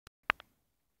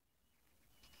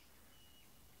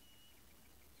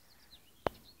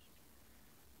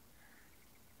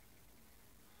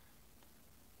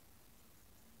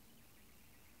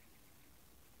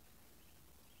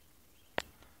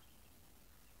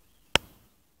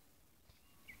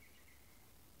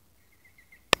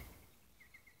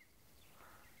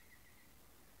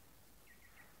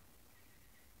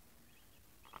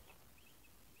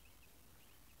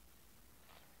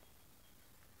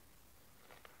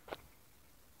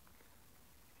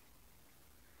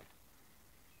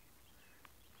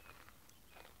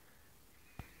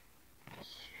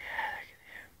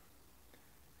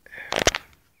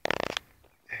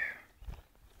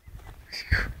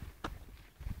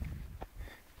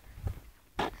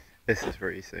This is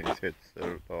where he sings, "It's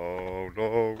a long,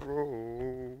 long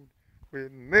road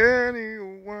with many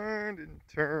a winding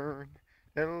turn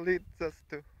that leads us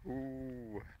to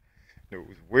who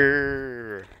knows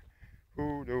where,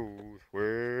 who knows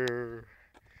where.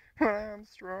 When I'm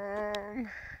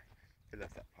strong." He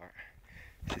loves that part.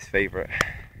 It's his favourite.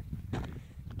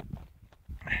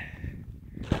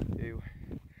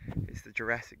 It's the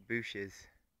Jurassic bushes.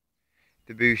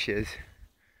 The bushes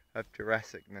of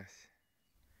Jurassicness.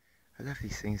 I love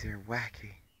these things, they're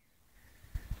wacky.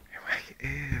 They're wacky.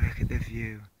 Ew, look at the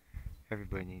view.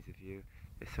 Everybody needs a view.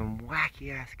 There's some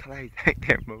wacky ass clouds out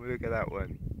there, Mum. Look at that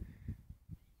one.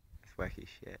 That's wacky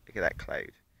shit. Look at that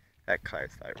cloud. That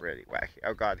cloud's like really wacky.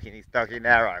 Oh god, he needs doggy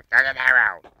narrow. Doggy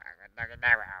narrow. Doggy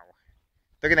narrow.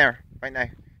 Doggy narrow. Right now.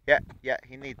 Yeah,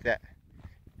 he needs that.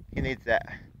 He needs that.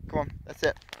 Come on, that's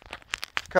it.